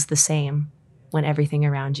remains the same when everything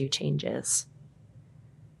around you changes?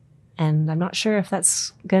 And I'm not sure if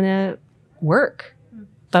that's gonna work,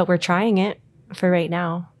 but we're trying it for right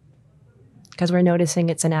now because we're noticing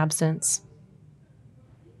it's an absence.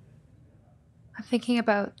 I'm thinking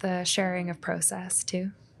about the sharing of process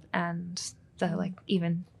too, and the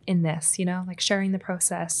even in this, sharing the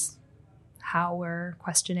process, how we're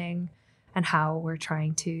questioning and how we're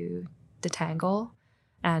trying to detangle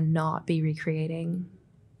and not be recreating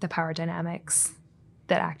the power dynamics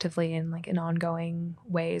that actively in ongoing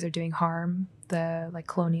ways are doing harm, the like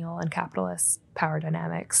colonial and capitalist power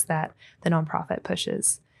dynamics that the nonprofit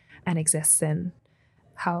pushes and exists in.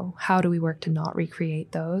 How do we work to not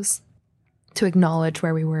recreate those, to acknowledge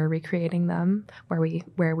where we were recreating them,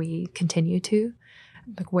 where we continue to,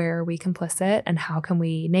 like where are we complicit, and how can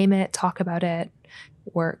we name it, talk about it,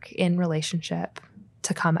 work in relationship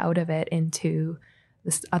to come out of it into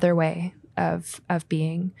this other way of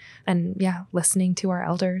being. And yeah, listening to our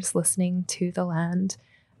elders, listening to the land,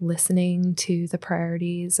 listening to the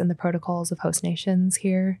priorities and the protocols of host nations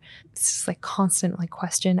here. It's just like constant like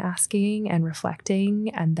question asking and reflecting,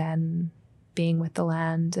 and then being with the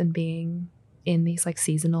land and being in these like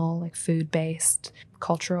seasonal, like food-based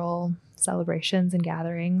cultural celebrations and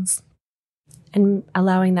gatherings. And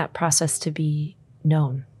allowing that process to be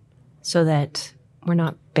known so that we're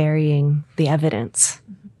not burying the evidence,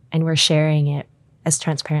 and we're sharing it as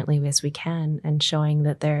transparently as we can and showing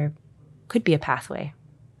that there could be a pathway.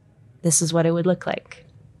 This is what it would look like.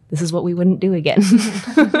 This is what we wouldn't do again.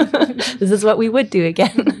 This is what we would do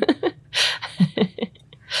again.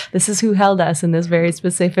 This is who held us in this very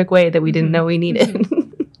specific way that we didn't know we needed.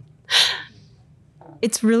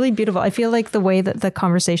 It's really beautiful. I feel like the way that the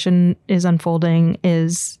conversation is unfolding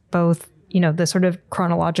is both, the sort of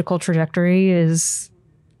chronological trajectory is,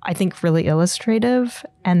 I think, really illustrative.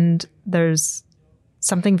 And there's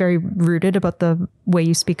something very rooted about the way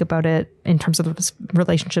you speak about it in terms of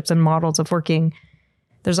relationships and models of working.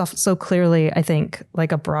 There's also clearly, I think,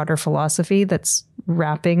 like a broader philosophy that's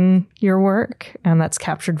wrapping your work, and that's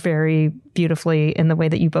captured very beautifully in the way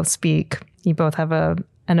that you both speak. You both have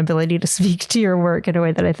an ability to speak to your work in a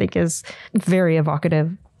way that I think is very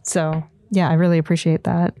evocative. So yeah, I really appreciate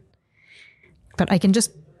that. But I can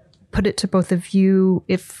just put it to both of you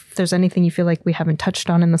if there's anything you feel like we haven't touched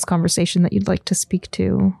on in this conversation that you'd like to speak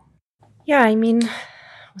to. Yeah, I mean,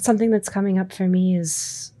 something that's coming up for me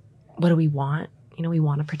is, what do we want? We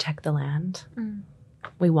want to protect the land.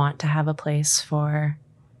 We want to have a place for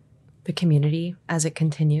the community as it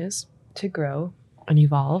continues to grow and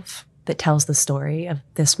evolve, that tells the story of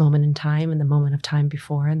this moment in time and the moment of time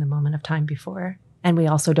before and the moment of time before. And we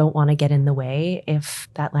also don't want to get in the way if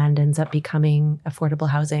that land ends up becoming affordable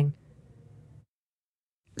housing.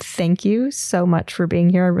 Thank you so much for being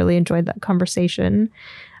here. I really enjoyed that conversation.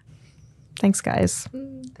 Thanks, guys.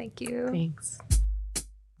 Thank you. Thanks.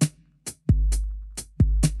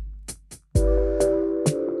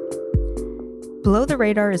 Below the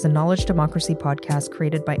Radar is a knowledge democracy podcast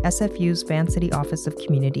created by SFU's Van City Office of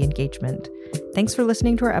Community Engagement. Thanks for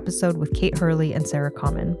listening to our episode with Cait Hurley and Sarah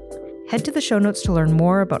Common. Head to the show notes to learn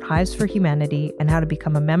more about Hives for Humanity and how to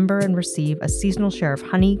become a member and receive a seasonal share of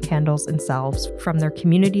honey, candles, and salves from their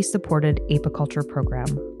community-supported apiculture program.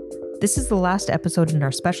 This is the last episode in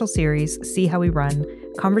our special series, See How We Run,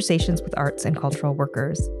 Conversations with Arts and Cultural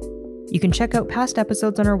Workers. You can check out past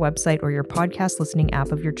episodes on our website or your podcast listening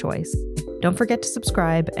app of your choice. Don't forget to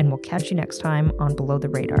subscribe, and we'll catch you next time on Below the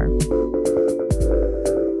Radar.